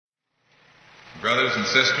Brothers and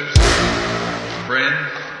sisters, friends,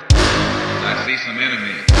 I see some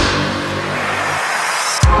enemies.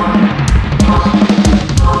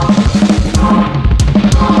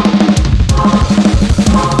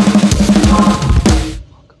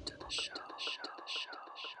 Welcome to the show.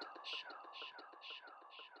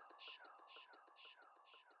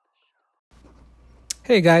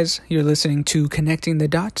 Hey guys, you're listening to Connecting the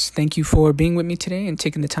Dots. Thank you for being with me today and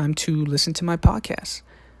taking the time to listen to my podcast.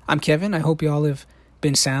 I'm Kevin. I hope you all have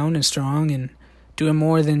been sound and strong and doing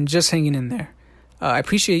more than just hanging in there. I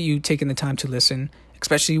appreciate you taking the time to listen,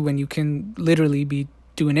 especially when you can literally be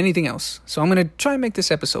doing anything else. So I'm going to try and make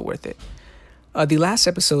this episode worth it. The last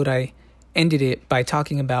episode, I ended it by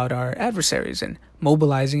talking about our adversaries and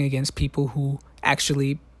mobilizing against people who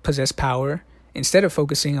actually possess power instead of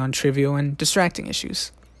focusing on trivial and distracting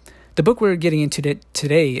issues. The book we're getting into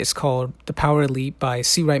today is called The Power Elite by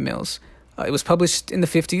C. Wright Mills. It was published in the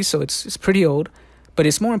 50s, so it's pretty old, but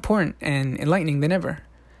it's more important and enlightening than ever.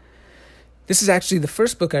 This is actually the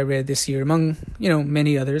first book I read this year, among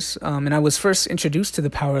many others, and I was first introduced to The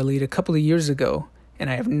Power Elite a couple of years ago, and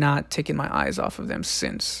I have not taken my eyes off of them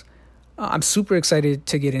since. I'm super excited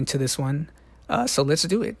to get into this one, so let's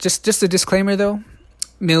do it. Just a disclaimer, though.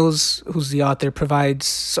 Mills, who's the author, provides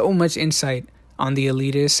so much insight on the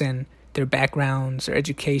elitists and their backgrounds, their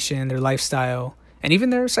education, their lifestyle, and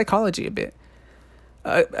even their psychology a bit.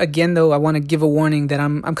 Again, though, I want to give a warning that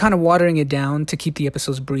I'm kind of watering it down to keep the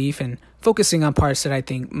episodes brief and focusing on parts that I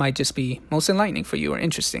think might just be most enlightening for you or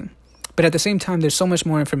interesting. But at the same time, there's so much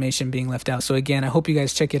more information being left out. So again, I hope you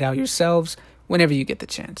guys check it out yourselves whenever you get the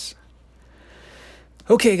chance.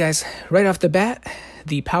 Okay, guys, right off the bat,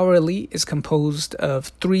 the Power Elite is composed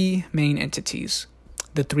of three main entities.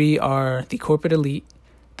 The three are the corporate elite,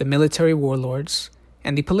 the military warlords,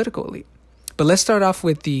 and the political elite. But let's start off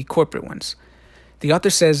with the corporate ones. The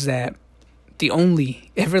author says that the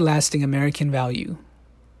only everlasting American value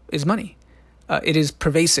is money. It is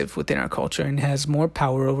pervasive within our culture and has more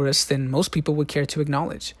power over us than most people would care to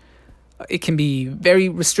acknowledge. It can be very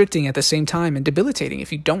restricting at the same time and debilitating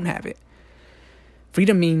if you don't have it.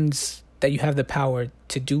 Freedom means that you have the power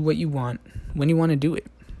to do what you want when you want to do it.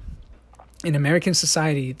 In American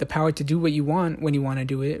society, the power to do what you want when you want to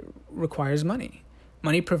do it requires money.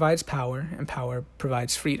 Money provides power, and power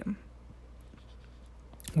provides freedom.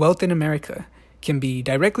 Wealth in America can be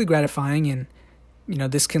directly gratifying, and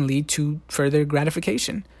this can lead to further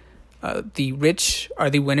gratification. The rich are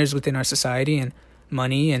the winners within our society, and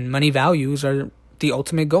money values are the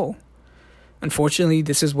ultimate goal. Unfortunately,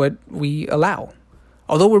 this is what we allow.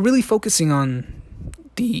 Although we're really focusing on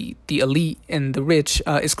the elite and the rich,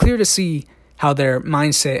 it's clear to see how their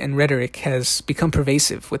mindset and rhetoric has become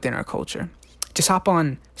pervasive within our culture. Just hop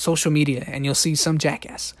on social media and you'll see some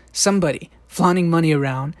jackass, somebody flaunting money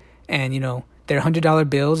around and, their $100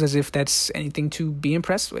 bills as if that's anything to be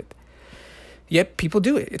impressed with. Yet people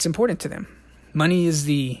do it. It's important to them. Money is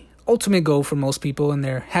the ultimate goal for most people, and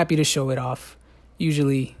they're happy to show it off,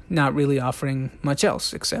 usually not really offering much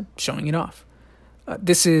else except showing it off.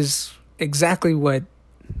 This is exactly what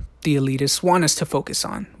the elitists want us to focus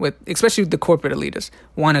on, especially the corporate elitists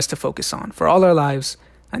want us to focus on for all our lives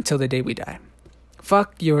until the day we die.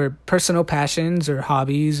 Fuck your personal passions or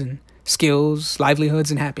hobbies and skills,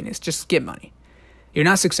 livelihoods, and happiness. Just get money. You're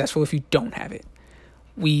not successful if you don't have it.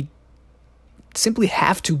 We simply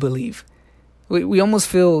have to believe. We almost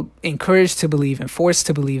feel encouraged to believe and forced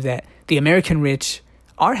to believe that the American rich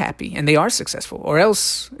are happy and they are successful. Or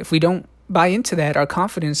else, if we don't buy into that, our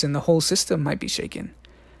confidence in the whole system might be shaken.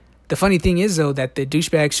 The funny thing is, though, that the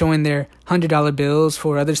douchebags showing their $100 bills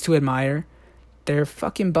for others to admire, they're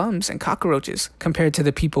fucking bums and cockroaches compared to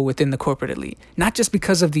the people within the corporate elite. Not just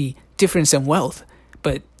because of the difference in wealth,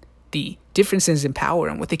 but the differences in power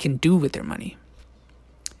and what they can do with their money.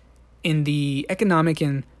 In the economic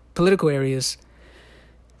and political areas,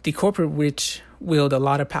 the corporate rich wield a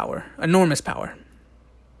lot of power, enormous power.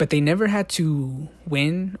 But they never had to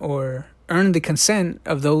win or earn the consent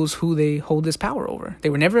of those who they hold this power over. They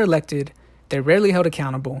were never elected, they're rarely held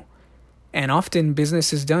accountable, and often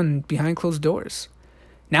business is done behind closed doors.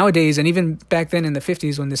 Nowadays, and even back then in the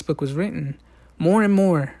 50s when this book was written, more and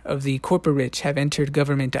more of the corporate rich have entered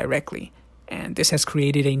government directly, and this has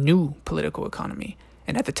created a new political economy.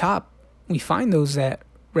 And at the top, we find those that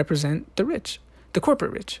represent the rich, the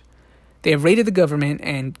corporate rich. They have raided the government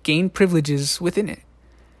and gained privileges within it.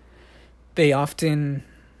 They often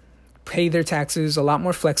pay their taxes a lot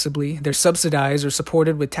more flexibly. They're subsidized or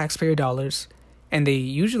supported with taxpayer dollars, and they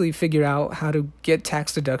usually figure out how to get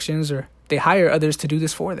tax deductions, or they hire others to do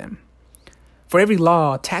this for them. For every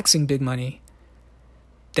law taxing big money,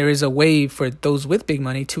 there is a way for those with big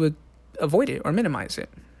money to avoid it or minimize it.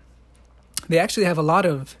 They actually have a lot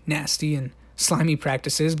of nasty and slimy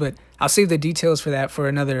practices, but I'll save the details for that for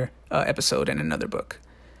another episode and another book.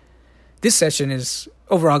 This session is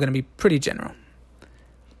overall going to be pretty general.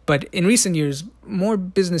 But in recent years, more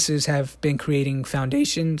businesses have been creating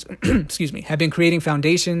foundations,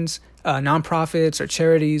 nonprofits or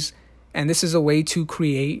charities, and this is a way to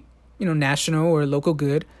create, national or local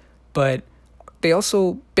good, but they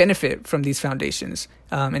also benefit from these foundations,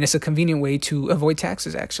 and it's a convenient way to avoid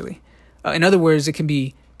taxes, actually. In other words, it can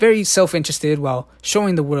be very self-interested while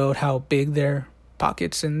showing the world how big their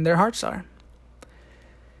pockets and their hearts are.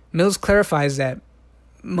 Mills clarifies that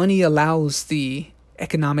money allows the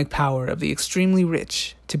economic power of the extremely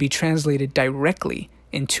rich to be translated directly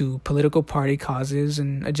into political party causes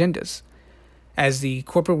and agendas. As the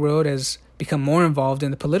corporate world has become more involved in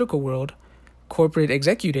the political world, corporate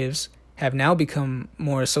executives have now become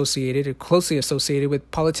more associated or closely associated with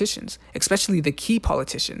politicians, especially the key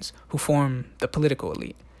politicians who form the political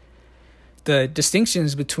elite. The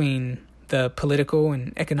distinctions between the political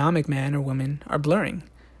and economic man or woman are blurring.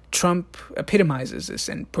 Trump epitomizes this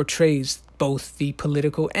and portrays both the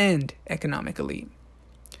political and economic elite.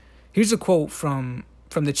 Here's a quote from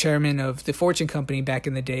the chairman of the Fortune Company back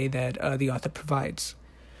in the day that the author provides.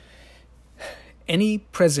 Any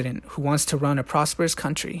president who wants to run a prosperous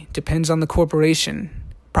country depends on the corporation,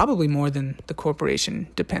 probably more than the corporation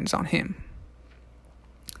depends on him.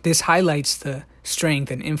 This highlights the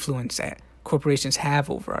strength and influence that corporations have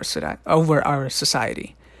over our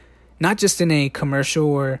society. Not just in a commercial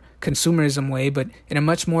or consumerism way, but in a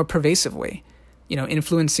much more pervasive way,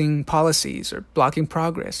 influencing policies or blocking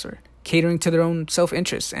progress or catering to their own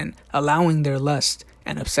self-interest and allowing their lust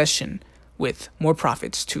and obsession with more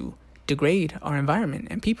profits to degrade our environment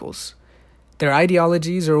and peoples. Their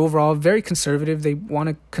ideologies are overall very conservative. They want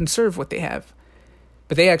to conserve what they have,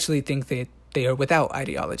 but they actually think that they are without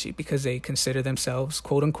ideology because they consider themselves,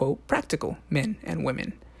 quote unquote, practical men and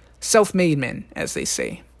women, self-made men, as they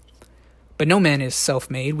say. But no man is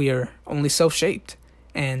self-made. We are only self-shaped.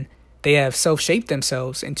 And they have self-shaped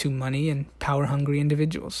themselves into money and power-hungry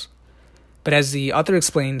individuals. But as the author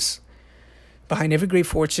explains, behind every great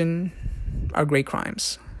fortune are great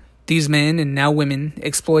crimes. These men, and now women,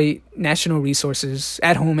 exploit national resources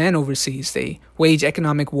at home and overseas. They wage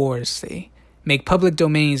economic wars. They make public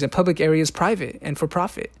domains and public areas private and for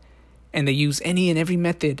profit. And they use any and every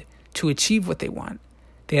method to achieve what they want.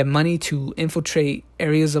 They have money to infiltrate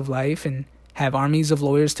areas of life and have armies of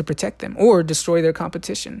lawyers to protect them or destroy their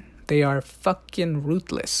competition. They are fucking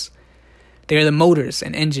ruthless. They are the motors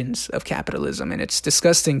and engines of capitalism, and it's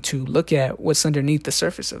disgusting to look at what's underneath the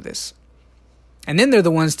surface of this. And then they're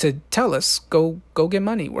the ones to tell us, go get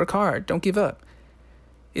money, work hard, don't give up.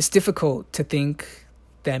 It's difficult to think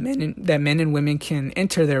that men and women can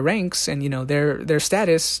enter their ranks and their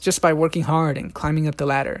status just by working hard and climbing up the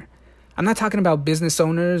ladder. I'm not talking about business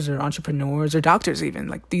owners or entrepreneurs or doctors even.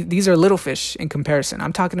 Like these are little fish in comparison.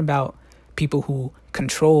 I'm talking about people who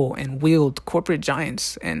control and wield corporate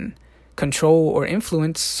giants and control or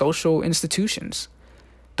influence social institutions.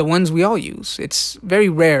 The ones we all use. It's very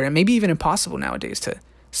rare and maybe even impossible nowadays to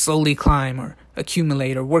slowly climb or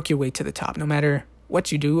accumulate or work your way to the top, no matter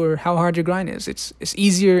what you do or how hard your grind is. It's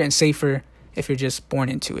easier and safer if you're just born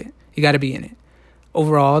into it. You got to be in it.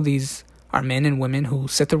 Overall, these are men and women who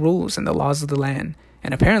set the rules and the laws of the land,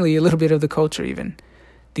 and apparently a little bit of the culture even.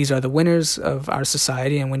 These are the winners of our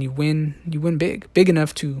society, and when you win big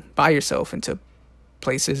enough to buy yourself into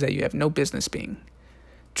places that you have no business being.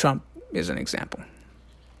 Trump is an example.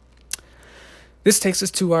 This takes us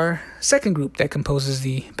to our second group that composes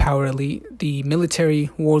the power elite, the military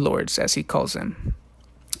warlords, as he calls them.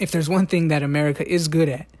 If there's one thing that America is good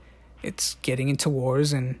at, it's getting into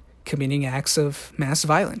wars and committing acts of mass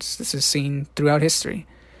violence. This is seen throughout history.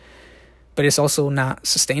 But it's also not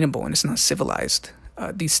sustainable and it's not civilized.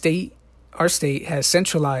 Our state has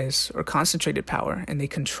centralized or concentrated power, and they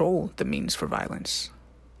control the means for violence.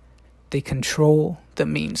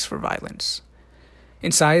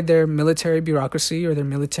 Inside their military bureaucracy or their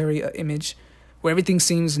military image, where everything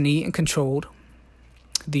seems neat and controlled,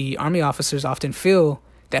 the army officers often feel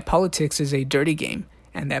that politics is a dirty game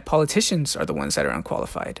and that politicians are the ones that are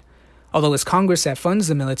unqualified. Although it's Congress that funds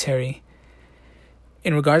the military,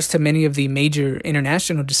 in regards to many of the major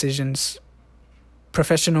international decisions,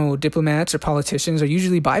 professional diplomats or politicians are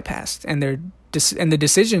usually bypassed, and the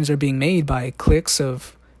decisions are being made by cliques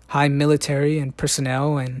of high military,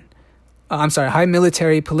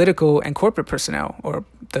 political, and corporate personnel, or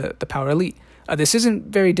the power elite. This isn't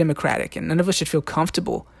very democratic, and none of us should feel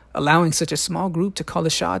comfortable allowing such a small group to call the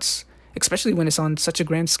shots, especially when it's on such a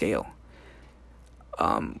grand scale.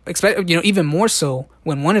 Even more so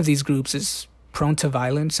when one of these groups is prone to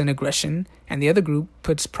violence and aggression, and the other group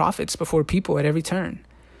puts profits before people at every turn.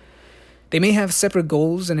 They may have separate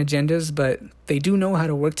goals and agendas, but they do know how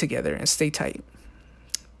to work together and stay tight.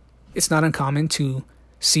 It's not uncommon to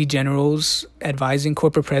see generals advising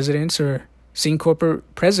corporate presidents or seeing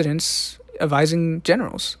corporate presidents advising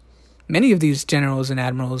generals. Many of these generals and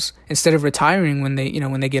admirals, instead of retiring when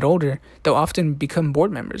they get older, they'll often become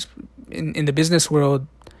board members. In the business world,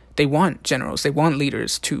 they want generals, they want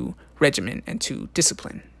leaders to regiment and to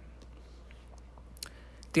discipline.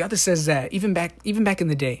 The author says that even back in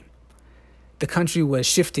the day, the country was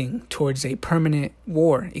shifting towards a permanent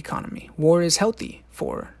war economy. War is healthy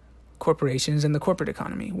for corporations and the corporate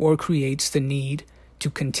economy. War creates the need to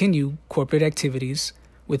continue corporate activities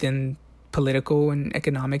within political and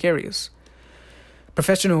economic areas.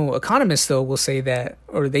 Professional economists, though, will say that,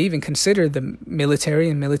 or they even consider the military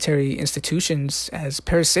and military institutions as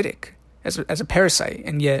parasitic, as a parasite,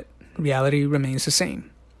 and yet reality remains the same.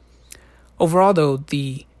 Overall, though,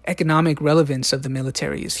 the economic relevance of the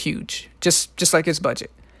military is huge, just like its budget.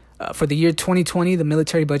 For the year 2020, the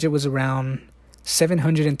military budget was around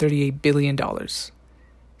 $738 billion.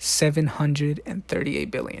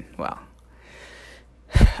 $738 billion. Wow.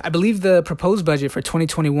 I believe the proposed budget for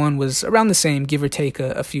 2021 was around the same, give or take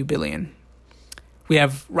a few billion. We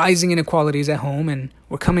have rising inequalities at home, and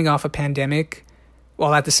we're coming off a pandemic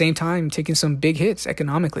while at the same time taking some big hits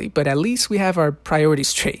economically. But at least we have our priorities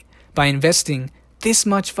straight by investing this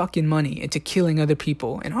much fucking money into killing other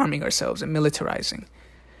people and arming ourselves and militarizing.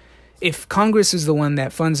 If Congress is the one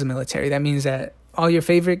that funds the military, that means that all your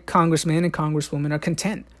favorite congressmen and congresswomen are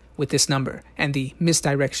content with this number and the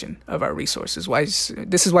misdirection of our resources.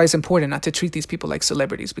 This is why it's important not to treat these people like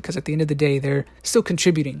celebrities, because at the end of the day, they're still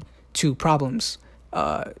contributing to problems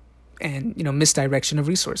and misdirection of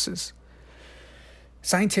resources.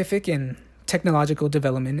 Scientific and technological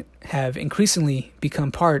development have increasingly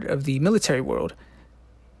become part of the military world.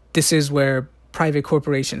 This is where private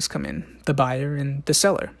corporations come in, the buyer and the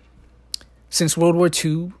seller. Since World War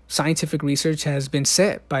II, scientific research has been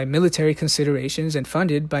set by military considerations and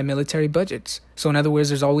funded by military budgets. So in other words,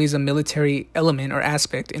 there's always a military element or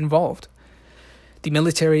aspect involved. The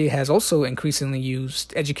military has also increasingly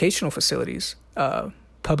used educational facilities,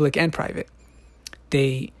 public and private.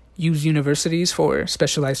 They use universities for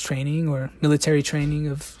specialized training or military training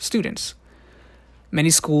of students. Many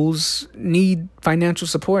schools need financial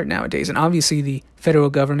support nowadays, and obviously the federal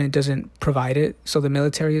government doesn't provide it, so the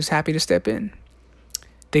military is happy to step in.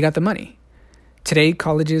 They got the money. Today,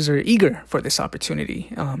 colleges are eager for this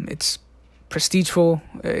opportunity. It's prestigeful,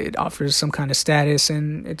 it offers some kind of status,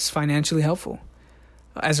 and it's financially helpful.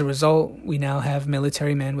 As a result, we now have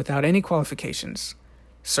military men without any qualifications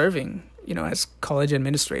serving, as college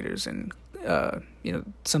administrators and,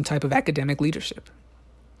 some type of academic leadership.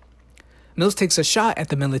 Mills takes a shot at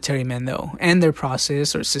the military men, though, and their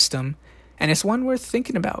process or system, and it's one worth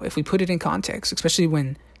thinking about if we put it in context, especially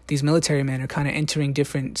when these military men are kind of entering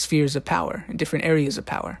different spheres of power and different areas of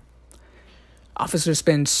power. Officers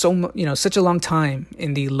spend such a long time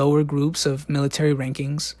in the lower groups of military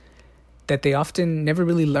rankings that they often never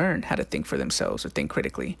really learn how to think for themselves or think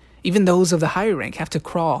critically. Even those of the higher rank have to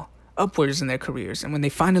crawl upwards in their careers, and when they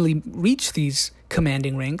finally reach these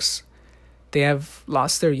commanding ranks, they have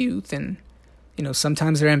lost their youth and,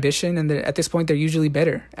 sometimes their ambition, and at this point, they're usually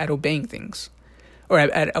better at obeying things, or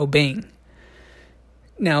at obeying.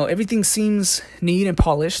 Now, everything seems neat and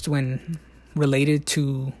polished when related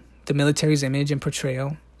to the military's image and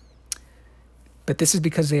portrayal, but this is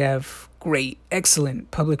because they have great, excellent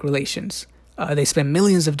public relations. They spend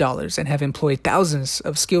millions of dollars and have employed thousands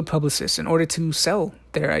of skilled publicists in order to sell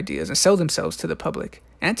their ideas and sell themselves to the public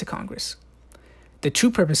and to Congress. The true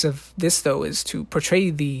purpose of this, though, is to portray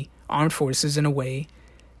the armed forces in a way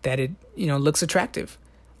that it, looks attractive,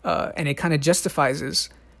 and it kind of justifies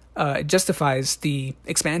the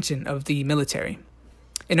expansion of the military.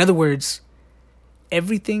 In other words,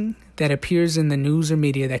 everything that appears in the news or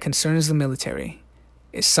media that concerns the military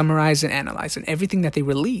is summarized and analyzed, and everything that they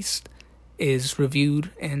released is reviewed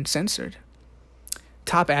and censored.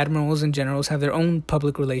 Top admirals and generals have their own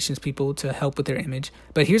public relations people to help with their image,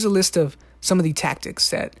 but here's a list of some of the tactics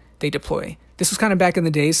that they deploy. This was kind of back in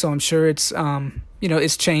the day, so I'm sure it's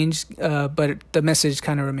it's changed, but the message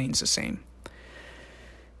kind of remains the same.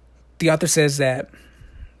 The author says that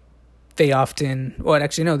they often,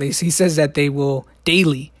 he says that they will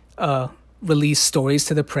daily release stories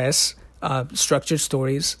to the press, structured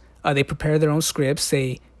stories. They prepare their own scripts,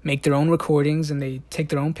 they make their own recordings, and they take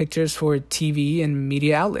their own pictures for TV and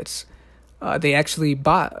media outlets. They actually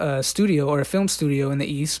bought a studio or a film studio in the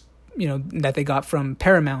East that they got from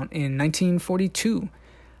Paramount in 1942.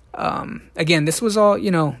 Again, this is all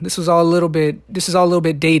a little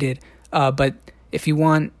bit dated. But if you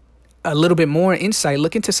want a little bit more insight,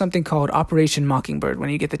 look into something called Operation Mockingbird when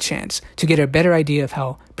you get the chance to get a better idea of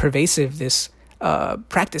how pervasive this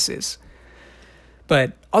practice is.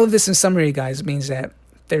 But all of this in summary, guys, means that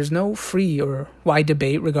there's no free or wide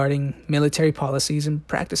debate regarding military policies and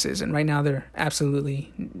practices, and right now there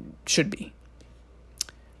absolutely should be.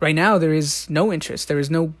 Right now there is no interest, there is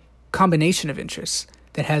no combination of interests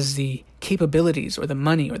that has the capabilities or the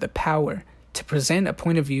money or the power to present a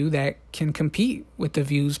point of view that can compete with the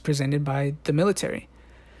views presented by the military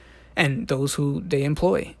and those who they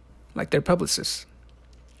employ, like their publicists.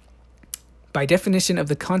 By definition of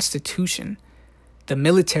the Constitution, the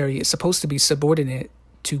military is supposed to be subordinate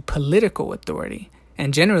to political authority,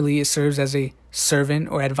 and generally it serves as a servant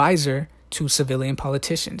or advisor to civilian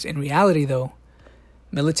politicians. In reality, though,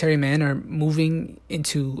 military men are moving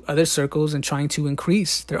into other circles and trying to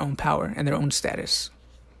increase their own power and their own status.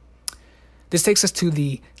 This takes us to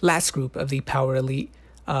the last group of the power elite,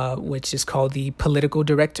 which is called the political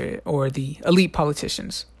directorate, or the elite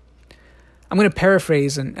politicians. I'm going to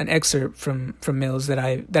paraphrase an excerpt from Mills that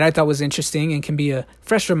I thought was interesting and can be a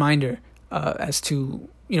fresh reminder as to,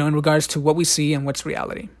 in regards to what we see and what's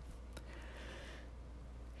reality.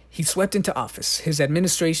 He swept into office, his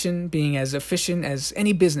administration being as efficient as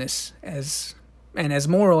any business, and as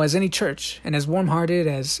moral as any church, and as warm-hearted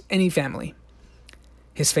as any family.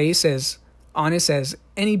 His face as honest as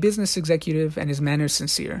any business executive, and his manners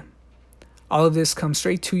sincere. All of this comes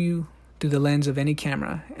straight to you through the lens of any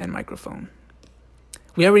camera and microphone.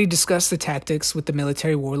 We already discussed the tactics with the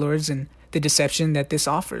military warlords and the deception that this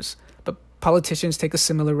offers, but politicians take a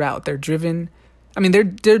similar route. They're driven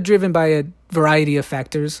by a variety of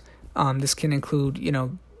factors. This can include,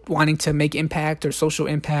 wanting to make impact or social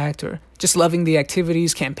impact, or just loving the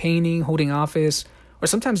activities, campaigning, holding office, or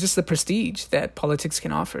sometimes just the prestige that politics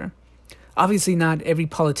can offer. Obviously, not every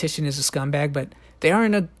politician is a scumbag, but they are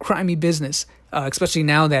in a grimy business, especially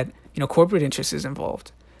now that, corporate interest is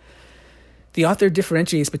involved. The author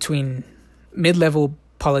differentiates between mid-level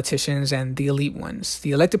politicians and the elite ones.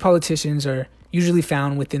 The elected politicians are usually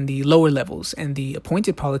found within the lower levels, and the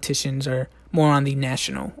appointed politicians are more on the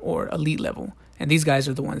national or elite level. And these guys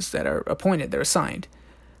are the ones that are appointed, they're assigned.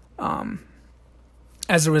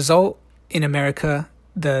 As a result, in America,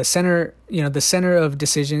 the center of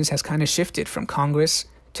decisions has kind of shifted from Congress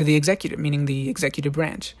to the executive, meaning the executive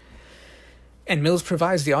branch. And Mills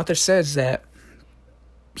provides, the author says that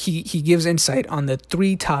he gives insight on the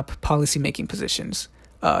three top policymaking positions.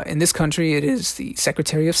 In this country, it is the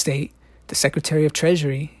Secretary of State, the Secretary of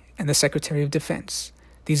Treasury, and the Secretary of Defense.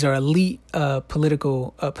 These are elite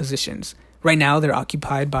political positions. Right now, they're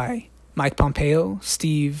occupied by Mike Pompeo,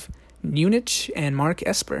 Steve Mnuchin, and Mark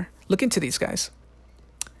Esper. Look into these guys.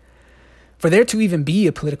 For there to even be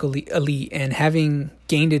a political elite and having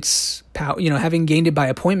gained its power, having gained it by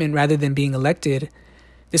appointment rather than being elected,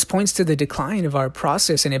 this points to the decline of our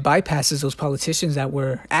process, and it bypasses those politicians that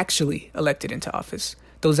were actually elected into office.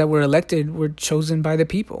 Those that were elected were chosen by the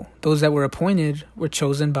people. Those that were appointed were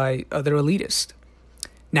chosen by other elitists.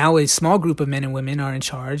 Now a small group of men and women are in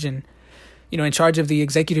charge, and in charge of the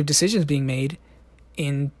executive decisions being made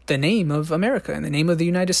in the name of America, in the name of the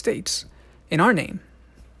United States, in our name.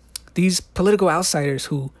 These political outsiders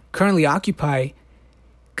who currently occupy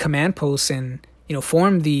command posts and,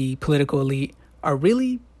 form the political elite are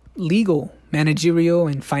really legal, managerial,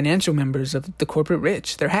 and financial members of the corporate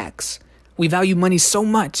rich. They're hacks. We value money so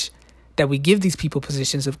much that we give these people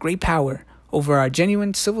positions of great power over our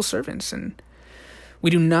genuine civil servants. And we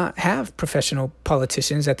do not have professional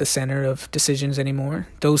politicians at the center of decisions anymore.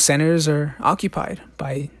 Those centers are occupied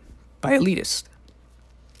by elitists.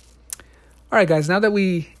 All right, guys, now that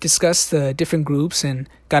we discussed the different groups and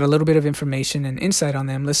got a little bit of information and insight on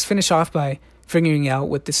them, let's finish off by figuring out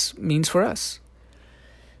what this means for us.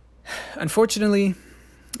 Unfortunately,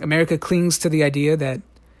 America clings to the idea that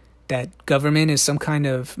government is some kind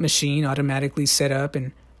of machine automatically set up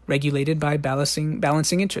and regulated by balancing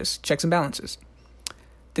interests, checks and balances.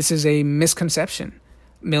 This is a misconception.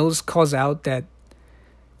 Mills calls out that,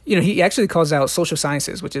 he actually calls out social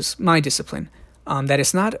sciences, which is my discipline, that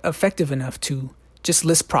it's not effective enough to just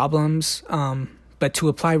list problems, but to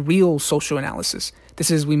apply real social analysis.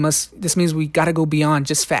 This means we got to go beyond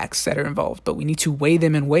just facts that are involved, but we need to weigh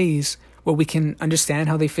them in ways where we can understand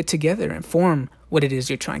how they fit together and form what it is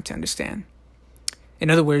you're trying to understand. In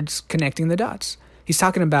other words, connecting the dots. He's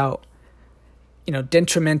talking about,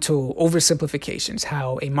 detrimental oversimplifications,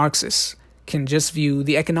 how a Marxist can just view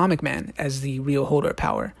the economic man as the real holder of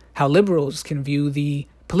power, how liberals can view the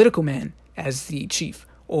political man as the chief,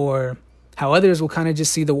 or how others will kind of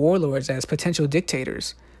just see the warlords as potential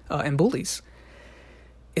dictators and bullies.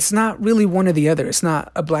 It's not really one or the other. It's not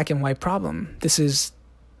a black and white problem. This is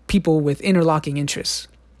people with interlocking interests.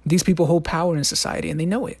 These people hold power in society and they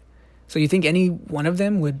know it. So you think any one of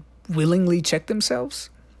them would willingly check themselves?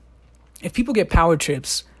 If people get power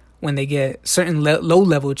trips when they get certain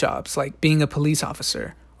low-level jobs, like being a police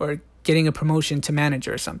officer or getting a promotion to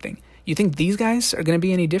manager or something, you think these guys are going to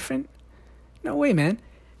be any different? No way, man.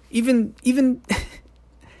 Even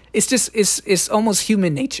it's almost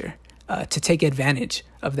human nature to take advantage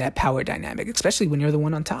of that power dynamic, especially when you're the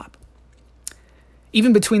one on top.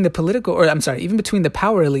 Even between the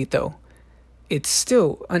power elite, though, it's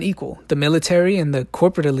still unequal. The military and the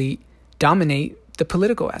corporate elite dominate the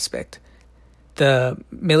political aspect. The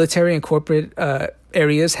military and corporate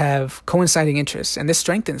areas have coinciding interests, and this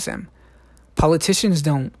strengthens them. Politicians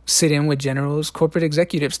don't sit in with generals, corporate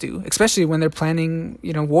executives do, especially when they're planning,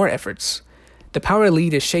 war efforts. The power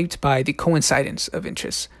elite is shaped by the coincidence of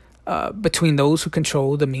interests between those who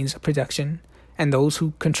control the means of production and those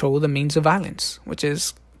who control the means of violence, which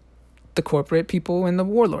is the corporate people and the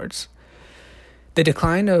warlords. The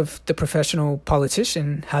decline of the professional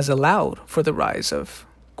politician has allowed for the rise of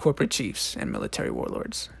corporate chiefs and military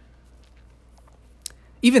warlords.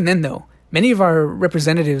 Even then, though, many of our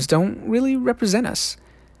representatives don't really represent us.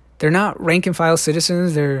 They're not rank-and-file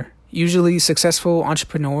citizens. They're usually successful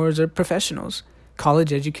entrepreneurs or professionals,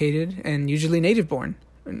 college-educated and usually native-born,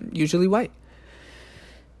 and usually white.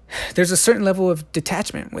 There's a certain level of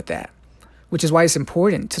detachment with that, which is why it's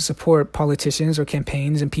important to support politicians or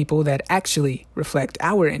campaigns and people that actually reflect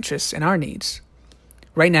our interests and our needs.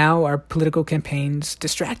 Right now, our political campaigns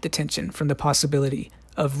distract attention from the possibility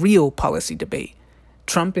of real policy debate.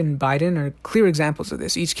 Trump and Biden are clear examples of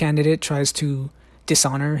this. Each candidate tries to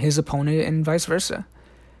dishonor his opponent and vice versa.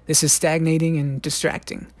 This is stagnating and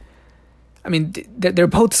distracting. I mean, they're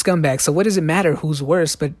both scumbags, so what does it matter who's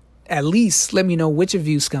worse? But at least let me know which of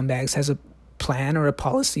you scumbags has a plan or a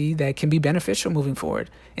policy that can be beneficial moving forward.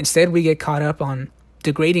 Instead, we get caught up on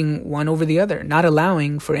degrading one over the other, not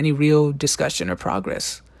allowing for any real discussion or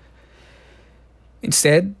progress.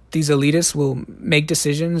 Instead, these elitists will make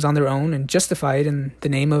decisions on their own and justify it in the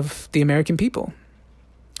name of the American people.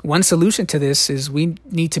 One solution to this is we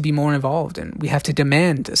need to be more involved and we have to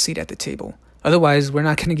demand a seat at the table. Otherwise, we're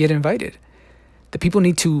not going to get invited. The people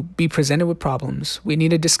need to be presented with problems. We need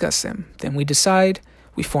to discuss them. Then we decide,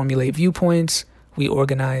 we formulate viewpoints, we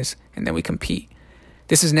organize, and then we compete.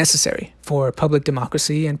 This is necessary for public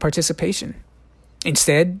democracy and participation.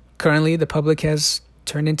 Instead, currently, the public has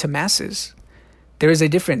turned into masses. There is a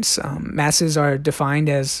difference. Masses are defined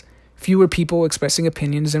as fewer people expressing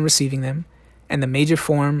opinions and receiving them, and the major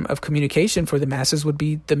form of communication for the masses would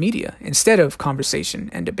be the media, instead of conversation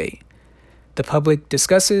and debate. The public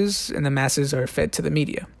discusses, and the masses are fed to the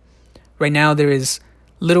media. Right now, there is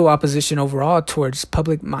little opposition overall towards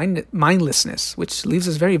public mindlessness, which leaves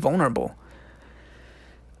us very vulnerable.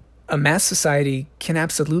 A mass society can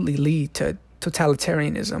absolutely lead to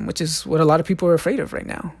totalitarianism, which is what a lot of people are afraid of right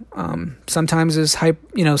now. Sometimes it's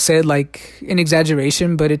said like an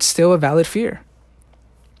exaggeration, but it's still a valid fear.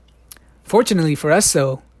 Fortunately for us,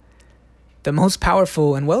 though, the most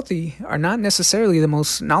powerful and wealthy are not necessarily the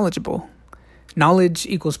most knowledgeable. Knowledge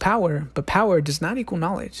equals power, but power does not equal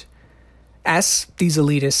knowledge. Ask these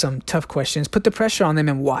elitists some tough questions, put the pressure on them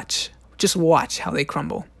and watch. Just watch how they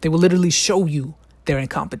crumble. They will literally show you their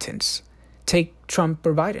incompetence. Take Trump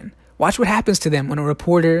or Biden. Watch what happens to them when a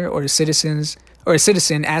reporter or a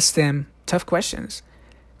citizen asks them tough questions.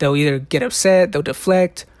 They'll either get upset, they'll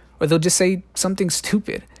deflect, or they'll just say something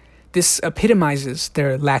stupid. This epitomizes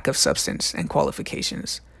their lack of substance and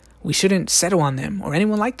qualifications. We shouldn't settle on them or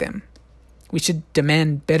anyone like them. We should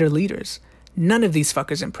demand better leaders. None of these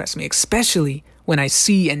fuckers impress me, especially when I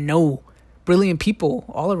see and know brilliant people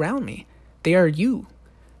all around me. They are you.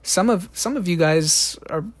 Some of you guys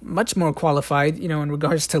are much more qualified, in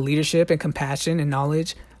regards to leadership and compassion and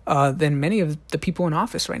knowledge than many of the people in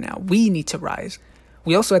office right now. We need to rise.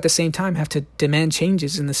 We also, at the same time, have to demand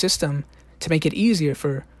changes in the system to make it easier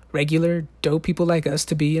for regular, dope people like us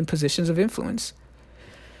to be in positions of influence.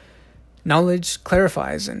 Knowledge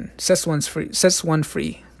clarifies and sets one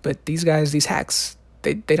free, but these guys, these hacks,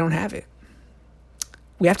 they don't have it.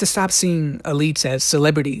 We have to stop seeing elites as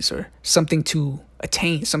celebrities or something to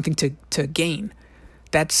attain, something to gain.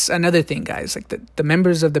 That's another thing, guys. Like the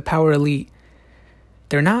members of the power elite,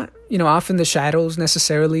 they're not, off in the shadows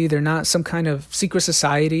necessarily. They're not some kind of secret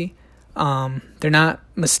society. They're not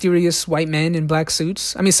mysterious white men in black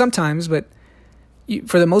suits. I mean, sometimes, but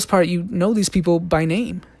for the most part, these people by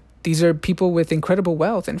name. These are people with incredible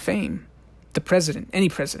wealth and fame. The president, any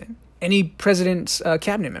president's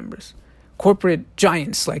cabinet members, corporate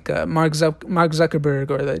giants like Mark Zuckerberg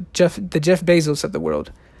or the Jeff Bezos of the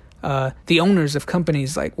world, the owners of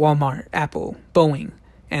companies like Walmart, Apple, Boeing,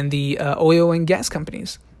 and the oil and gas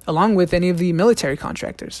companies, along with any of the military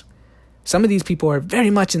contractors. Some of these people are very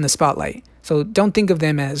much in the spotlight, so don't think of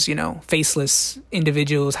them as, faceless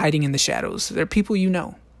individuals hiding in the shadows. They're people you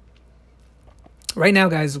know. Right now,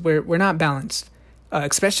 guys, we're not balanced,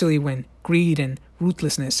 especially when greed and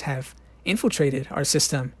ruthlessness have infiltrated our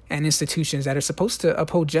system and institutions that are supposed to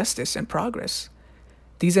uphold justice and progress.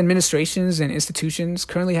 These administrations and institutions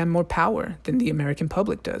currently have more power than the American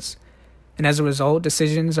public does. And as a result,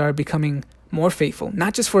 decisions are becoming more fateful,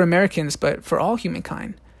 not just for Americans, but for all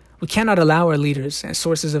humankind. We cannot allow our leaders and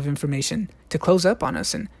sources of information to close up on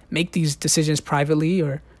us and make these decisions privately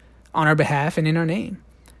or on our behalf and in our name.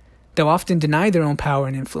 They'll often deny their own power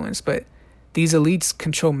and influence, but these elites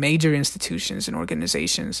control major institutions and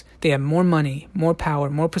organizations. They have more money, more power,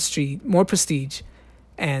 more prestige,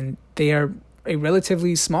 and they are a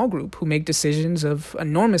relatively small group who make decisions of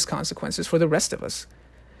enormous consequences for the rest of us.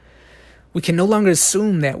 We can no longer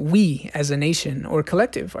assume that we, as a nation or a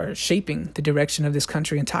collective, are shaping the direction of this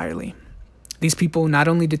country entirely. These people not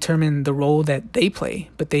only determine the role that they play,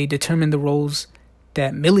 but they determine the roles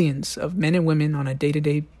that millions of men and women on a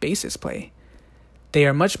day-to-day basis play. They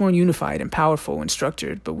are much more unified and powerful and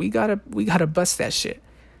structured, but we gotta bust that shit.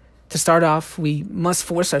 To start off, we must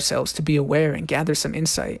force ourselves to be aware and gather some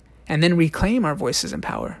insight, and then reclaim our voices and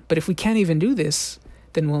power. But if we can't even do this,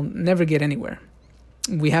 then we'll never get anywhere.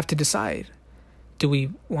 We have to decide. Do we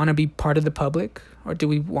want to be part of the public, or do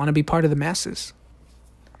we want to be part of the masses?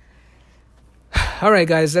 All right,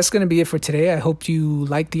 guys, that's going to be it for today. I hope you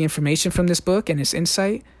like the information from this book and its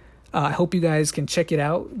insight. I hope you guys can check it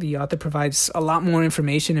out. The author provides a lot more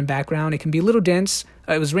information and background. It can be a little dense.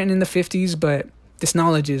 It was written in the 50s, but this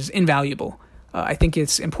knowledge is invaluable. I think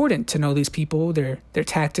it's important to know these people, their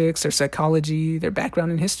tactics, their psychology, their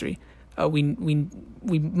background and history.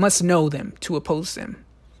 We must know them to oppose them.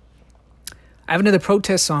 I have another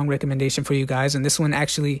protest song recommendation for you guys, and this one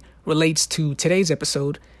actually relates to today's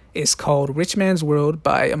episode. It's called Rich Man's World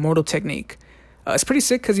by Immortal Technique. It's pretty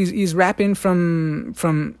sick because he's rapping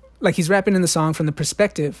he's rapping in the song from the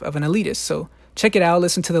perspective of an elitist. So check it out,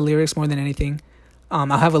 listen to the lyrics more than anything. I'll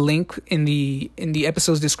have a link in the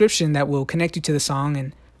episode's description that will connect you to the song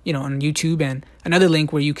and, on YouTube, and another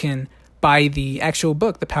link where you can buy the actual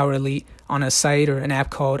book, The Power Elite, on a site or an app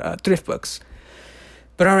called Thrift Books.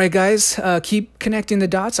 But all right, guys, keep connecting the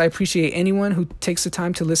dots. I appreciate anyone who takes the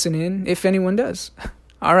time to listen in, if anyone does.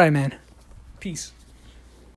 All right, man. Peace.